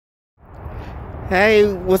Hey,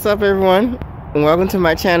 what's up everyone? And welcome to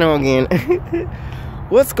my channel again.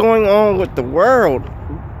 What's going on with the world?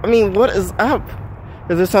 I mean, what is up?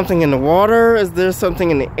 Is there something in the water? Is there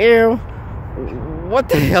something in the air? What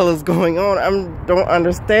the hell is going on? I don't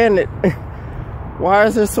understand it. Why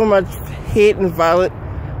is there so much hate and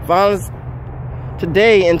violence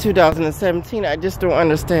today in 2017? I just don't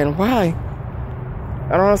understand why.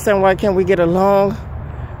 I don't understand why can't we get along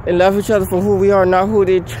and love each other for who we are, not who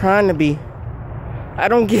they're trying to be. I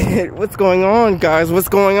don't get it. What's going on, guys? What's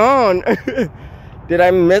going on? Did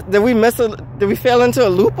we fall into a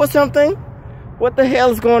loop or something? What the hell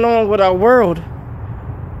is going on with our world?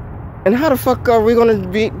 And how the fuck are we gonna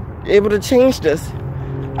be able to change this?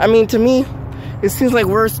 I mean, to me, it seems like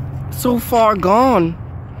we're so far gone.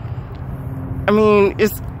 I mean,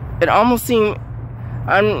 it almost seems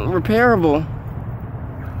unrepairable.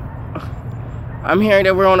 I'm hearing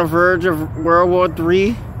that we're on the verge of World War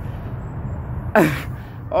III.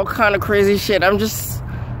 All kind of crazy shit. I'm just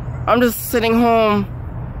sitting home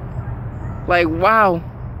like, wow.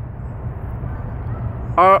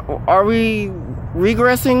 Are we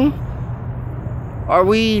regressing? Are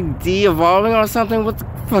we de-evolving or something? What's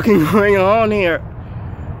fucking going on here?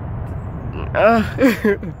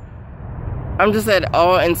 I'm just at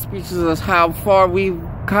awe and speechless of how far we've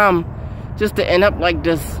come just to end up like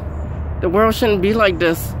this. The world shouldn't be like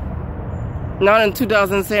this. Not in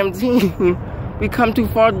 2017. We come too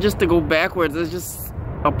far just to go backwards. It's just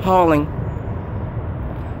appalling.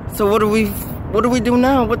 So what do we do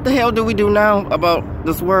now? What the hell do we do now about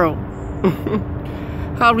this world?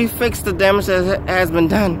 How do we fix the damage that has been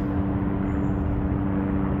done?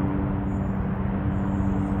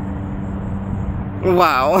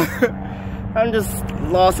 Wow. I'm just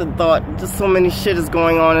lost in thought. Just so many shit is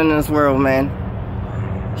going on in this world, man.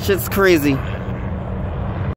 Shit's crazy.